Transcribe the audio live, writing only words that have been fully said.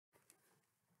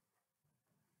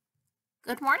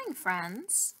Good morning,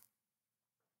 friends.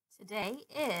 Today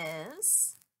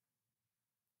is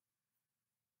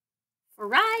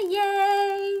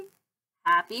Friday.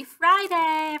 Happy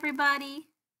Friday, everybody.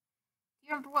 Do you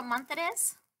remember what month it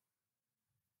is?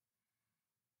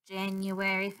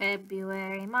 January,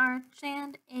 February, March,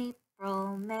 and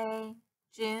April, May,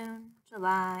 June,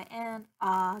 July, and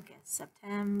August,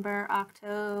 September,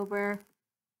 October,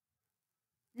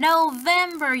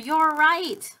 November. You're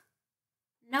right.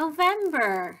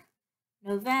 November,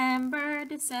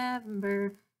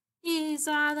 December, these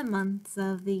are the months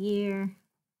of the year.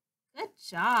 Good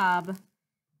job.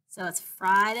 So it's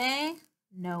Friday,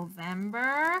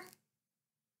 November.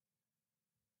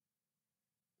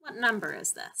 What number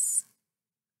is this?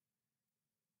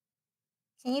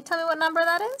 Can you tell me what number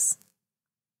that is?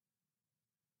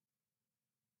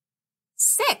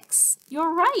 6.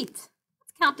 You're right.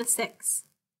 Let's count to 6.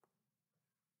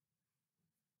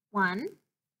 1,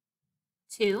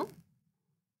 2,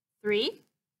 3,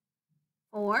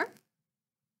 4,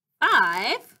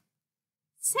 5,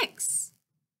 6.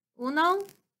 1, 2,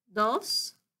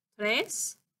 3,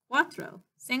 4,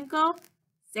 5,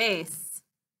 6.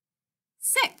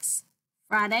 6.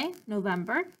 Friday,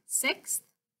 November 6th,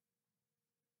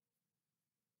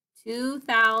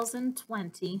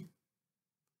 2020.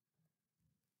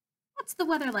 What's the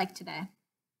weather like today?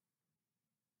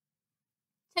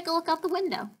 Take a look out the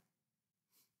window.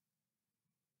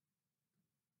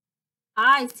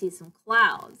 I see some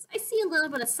clouds. I see a little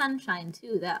bit of sunshine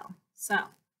too, though. So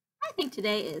I think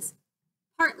today is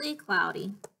partly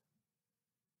cloudy.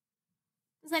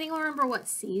 Does anyone remember what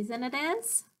season it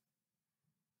is?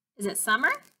 Is it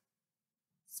summer?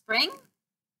 Spring?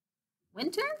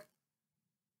 Winter?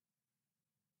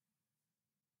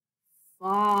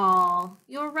 Fall.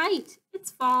 You're right.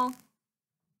 It's fall.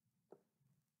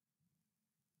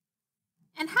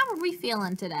 And how are we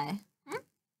feeling today?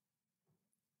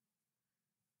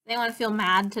 Does anyone feel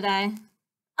mad today?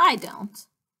 I don't.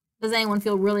 Does anyone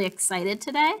feel really excited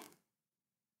today?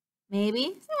 Maybe.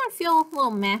 Does anyone feel a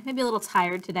little meh, maybe a little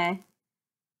tired today?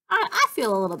 I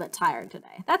feel a little bit tired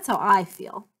today. That's how I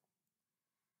feel.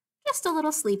 Just a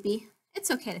little sleepy.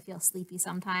 It's okay to feel sleepy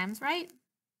sometimes, right?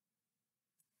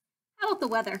 How about the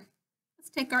weather? Let's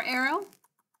take our arrow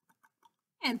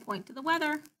and point to the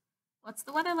weather. What's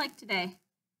the weather like today?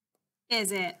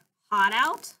 Is it hot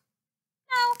out?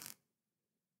 No.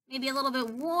 Maybe a little bit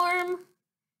warm?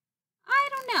 I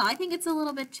don't know. I think it's a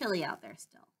little bit chilly out there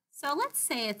still. So let's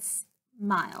say it's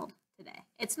mild today.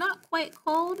 It's not quite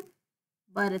cold,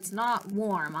 but it's not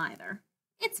warm either.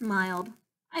 It's mild.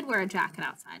 I'd wear a jacket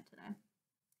outside today.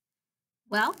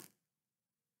 Well,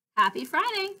 happy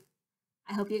Friday.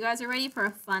 I hope you guys are ready for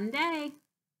a fun day.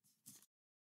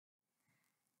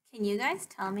 Can you guys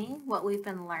tell me what we've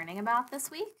been learning about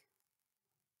this week?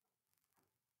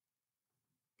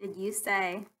 Did you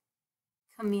say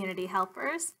community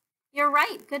helpers? You're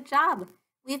right. Good job.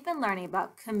 We've been learning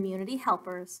about community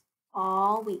helpers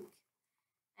all week.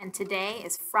 And today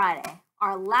is Friday,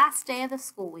 our last day of the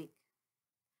school week.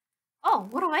 Oh,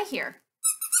 what do I hear?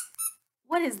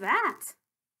 What is that?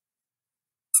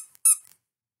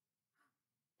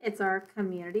 It's our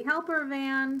community helper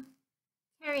van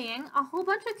carrying a whole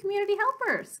bunch of community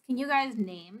helpers. Can you guys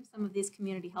name some of these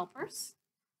community helpers?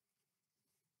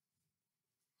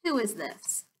 Who is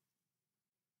this?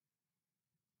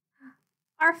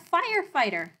 Our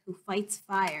firefighter who fights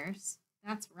fires.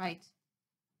 That's right.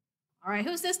 All right,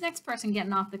 who's this next person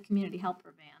getting off the community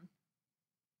helper van?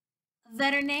 A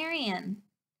veterinarian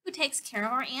who takes care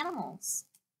of our animals.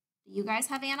 Do you guys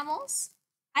have animals?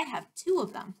 I have 2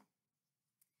 of them.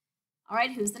 All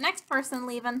right, who's the next person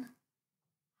leaving?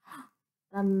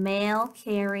 The mail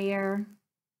carrier.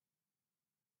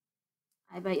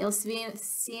 I bet you'll be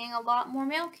seeing a lot more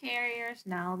mail carriers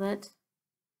now that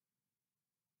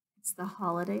it's the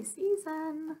holiday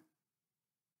season.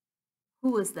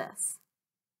 Who is this?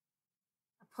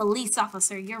 A police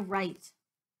officer, you're right.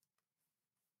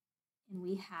 And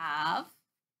we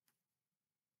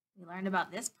learned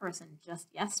about this person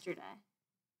just yesterday.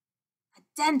 A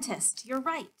dentist, you're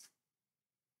right.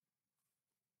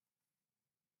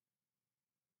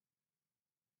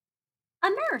 A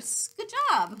nurse, good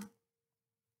job.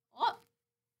 Oh.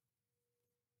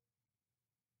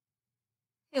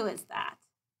 Who is that?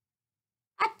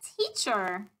 A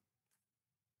teacher.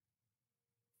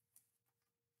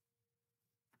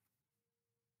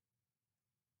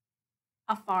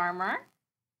 A farmer.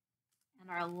 And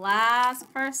our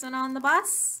last person on the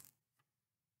bus,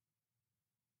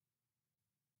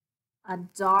 a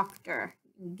doctor.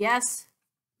 Guess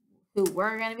who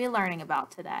we're going to be learning about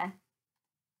today?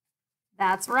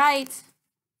 That's right.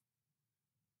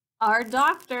 Our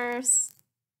doctors.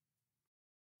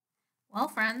 Well,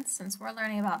 friends, since we're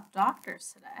learning about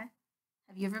doctors today,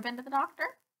 have you ever been to the doctor?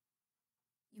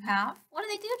 You have? What do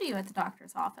they do to you at the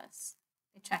doctor's office?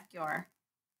 They check your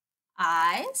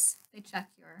eyes. They check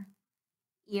your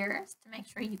ears to make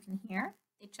sure you can hear.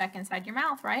 They check inside your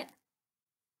mouth, right?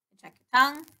 They check your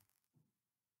tongue.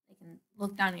 They can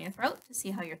look down in your throat to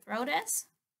see how your throat is.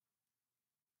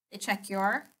 They check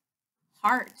your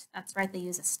heart. That's right, they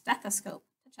use a stethoscope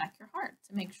to check your heart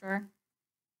to make sure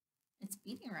it's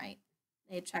beating right.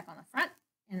 They check on the front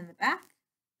and in the back,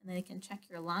 and then they can check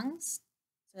your lungs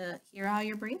to hear how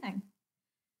you're breathing.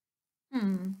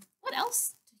 What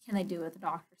else can they do with the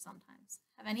doctor sometimes?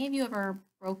 Have any of you ever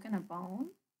broken a bone?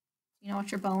 You know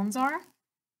what your bones are?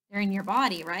 They're in your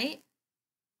body, right?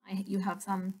 You have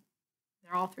some,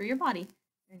 they're all through your body.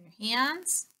 They're in your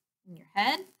hands, in your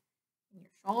head, in your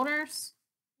shoulders,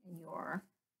 in your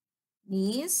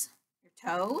knees,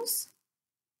 your toes.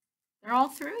 They're all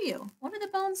through you. What do the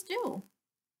bones do?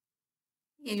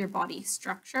 They give your body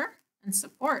structure and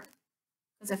support.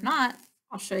 Because if not,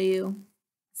 I'll show you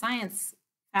a science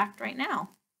fact right now.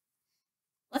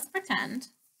 Let's pretend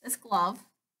this glove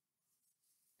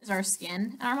is our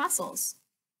skin and our muscles.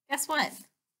 Guess what?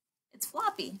 It's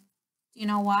floppy. Do you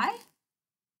know why?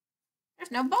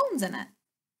 There's no bones in it.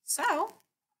 So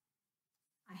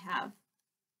I have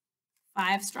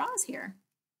 5 straws here.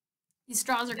 These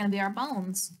straws are going to be our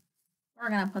bones. We're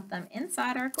going to put them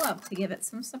inside our glove to give it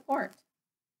some support.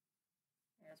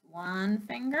 There's one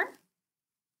finger.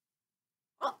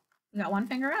 Oh, we got one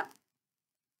finger up.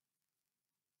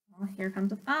 Well, here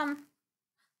comes a thumb.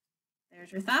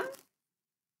 There's your thumb.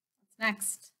 What's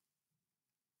next?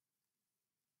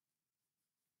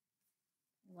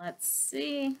 Let's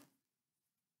see.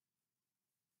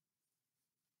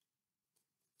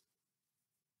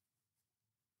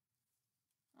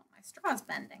 Oh, my straw's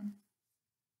bending.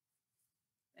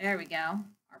 There we go.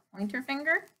 Our pointer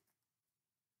finger.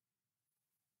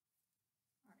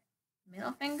 Our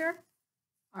middle finger.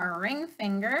 Our ring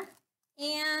finger.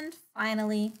 And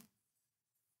finally,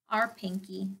 our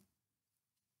pinky.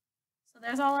 So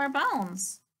there's all our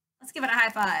bones. Let's give it a high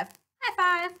five. High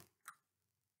five.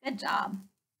 Good job.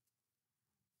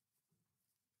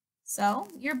 So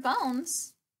your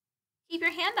bones keep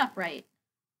your hand upright,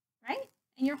 right?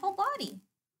 And your whole body.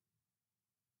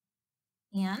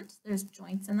 And there's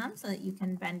joints in them so that you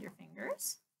can bend your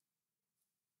fingers.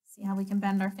 See how we can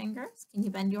bend our fingers? Can you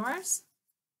bend yours?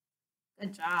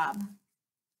 Good job.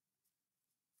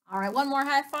 All right, one more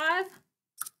high five.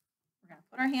 We're going to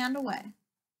put our hand away.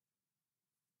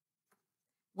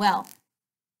 Well,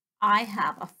 I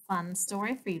have a fun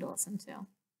story for you to listen to.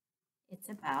 It's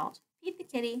about Pete the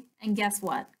kitty, and guess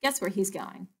what? Guess where he's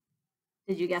going?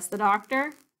 Did you guess the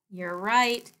doctor? You're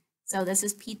right. So this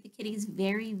is Pete the kitty's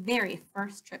very, very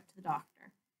first trip to the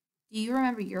doctor. Do you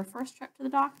remember your first trip to the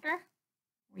doctor?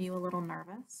 Were you a little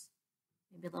nervous?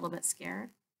 Maybe a little bit scared?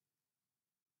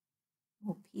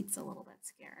 Well, Pete's a little bit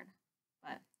scared,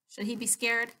 but should he be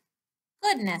scared?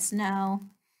 Goodness, no.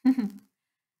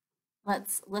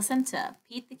 Let's listen to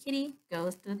Pete the kitty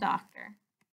goes to the doctor.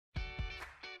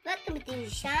 Welcome to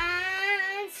Sean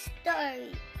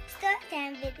Story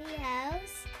Time videos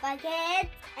for kids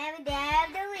every day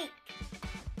of the week.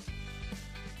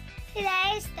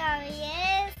 Today's story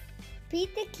is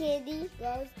Pete the Kitty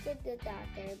Goes to the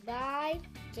Doctor by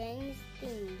James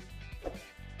Dean.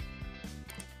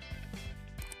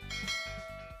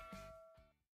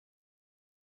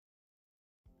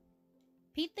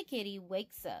 Pete the kitty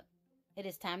wakes up. It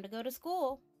is time to go to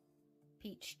school.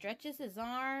 Pete stretches his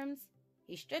arms.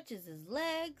 He stretches his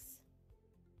legs.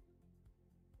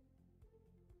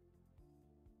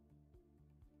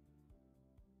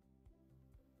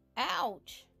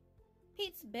 Ouch!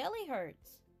 Pete's belly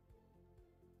hurts.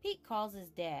 Pete calls his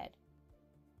dad.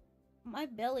 My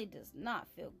belly does not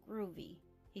feel groovy,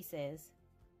 he says.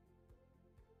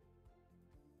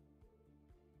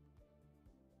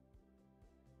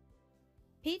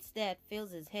 Pete's dad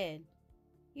feels his head.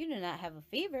 You do not have a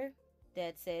fever,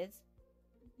 Dad says.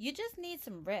 You just need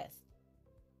some rest.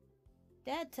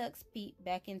 Dad tucks Pete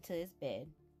back into his bed.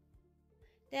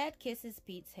 Dad kisses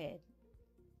Pete's head.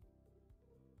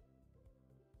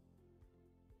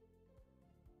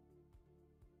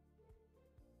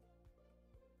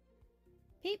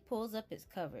 Pete pulls up his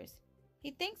covers.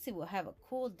 He thinks he will have a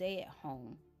cool day at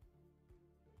home.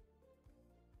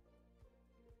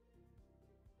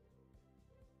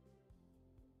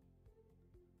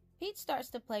 Pete starts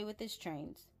to play with his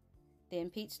trains. Then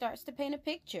Pete starts to paint a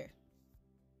picture.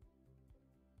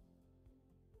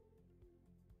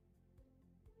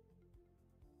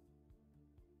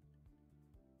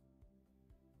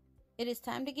 It is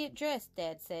time to get dressed,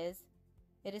 Dad says.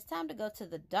 It is time to go to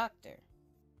the doctor.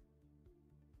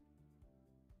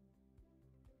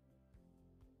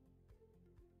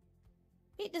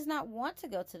 Pete does not want to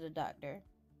go to the doctor.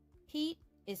 Pete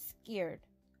is scared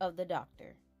of the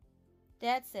doctor.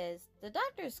 Dad says, the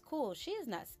doctor is cool. She is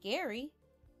not scary.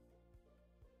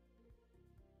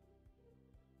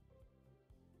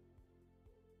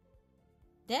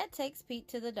 Dad takes Pete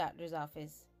to the doctor's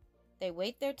office. They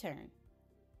wait their turn.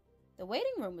 The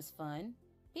waiting room is fun.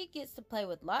 Pete gets to play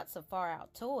with lots of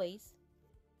far-out toys.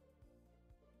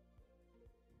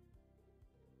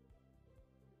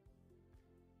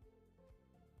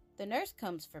 The nurse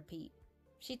comes for Pete.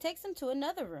 She takes him to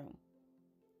another room.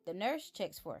 The nurse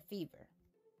checks for a fever.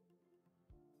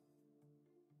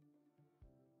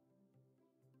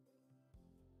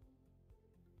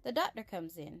 The doctor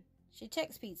comes in. She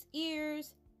checks Pete's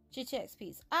ears. She checks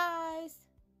Pete's eyes.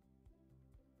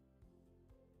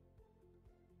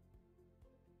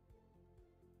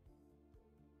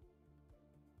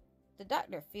 The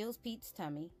doctor feels Pete's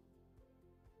tummy.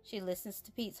 She listens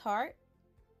to Pete's heart.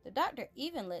 The doctor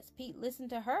even lets Pete listen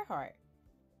to her heart.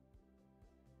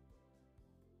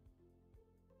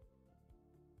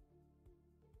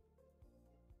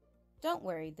 Don't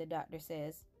worry, the doctor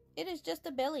says. It is just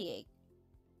a bellyache.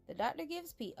 The doctor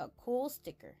gives Pete a cool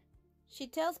sticker. She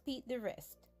tells Pete the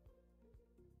rest.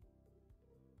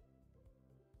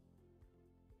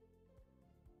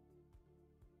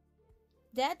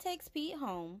 Dad takes Pete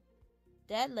home.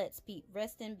 Dad lets Pete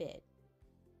rest in bed.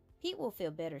 Pete will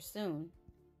feel better soon.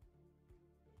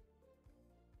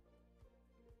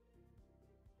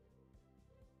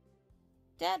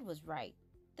 Dad was right.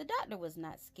 The doctor was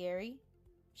not scary.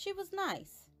 She was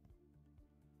nice.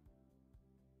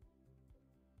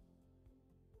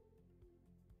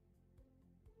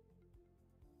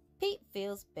 Pete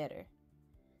feels better.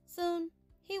 Soon,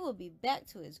 he will be back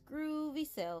to his groovy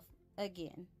self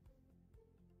again.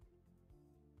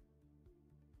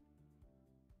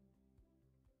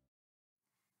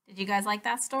 Did you guys like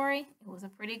that story? It was a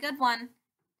pretty good one.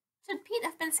 Should Pete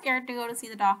have been scared to go to see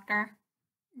the doctor?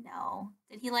 No.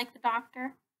 Did he like the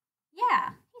doctor?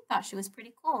 Yeah, he thought she was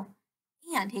pretty cool.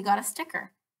 And he got a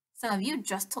sticker. Some of you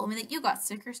just told me that you got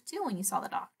stickers too when you saw the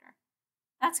doctor.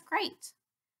 That's great.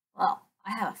 Well,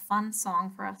 I have a fun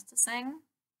song for us to sing, and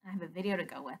I have a video to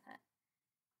go with it.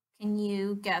 Can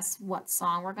you guess what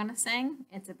song we're going to sing?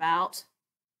 It's about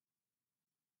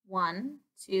 1,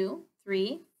 2,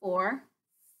 3, 4,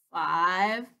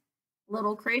 5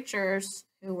 little creatures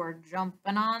who were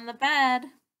jumping on the bed.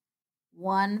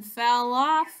 One fell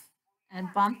off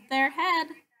and bumped their head.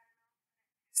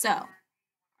 So,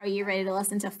 are you ready to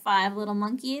listen to 5 little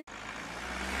monkeys?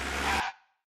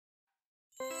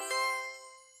 5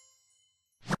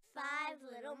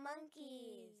 little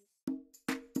monkeys.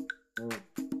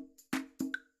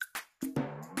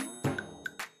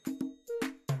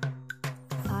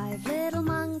 Five little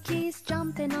monkeys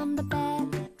jumping on the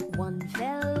bed. One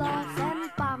fell off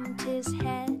and bumped his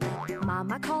head.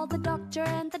 Mama called the doctor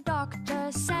and the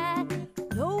doctor said,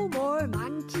 no more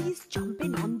monkeys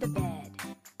jumping on the bed.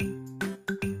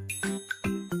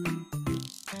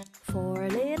 4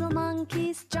 little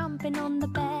monkeys jumping on the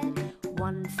bed.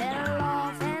 One fell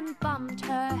off and bumped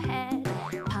her head.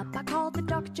 Papa called the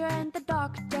doctor and the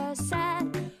doctor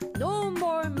said, no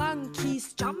more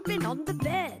monkeys jumping on the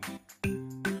bed.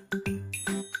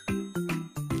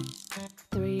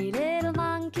 3 little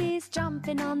monkeys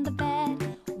jumping on the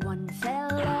bed. One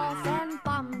fell off and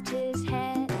bumped his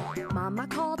head. Mama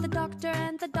called the doctor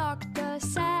and the doctor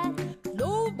said,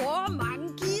 no more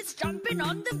monkeys jumping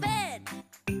on the bed.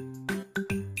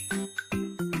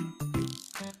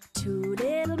 2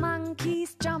 little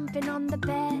monkeys jumping on the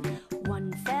bed.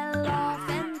 One fell off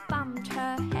and bumped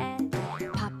her head.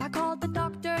 Papa called the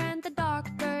doctor and the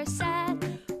doctor said,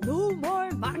 no more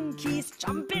monkeys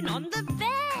jumping on the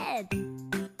bed.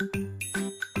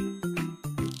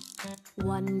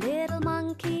 1 little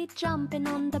monkey jumping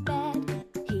on the bed.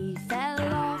 He fell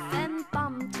off and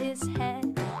bumped his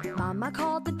head. Mama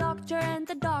called the doctor and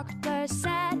the doctor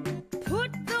said,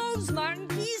 put those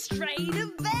monkeys straight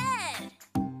to bed.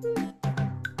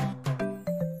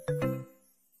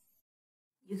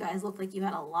 You guys look like you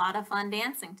had a lot of fun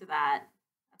dancing to that.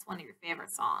 That's one of your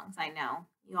favorite songs, I know.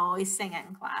 You always sing it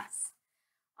in class.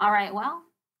 All right, well,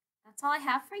 that's all I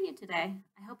have for you today.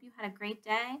 I hope you had a great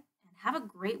day and have a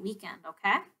great weekend,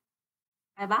 okay?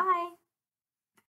 Bye-bye.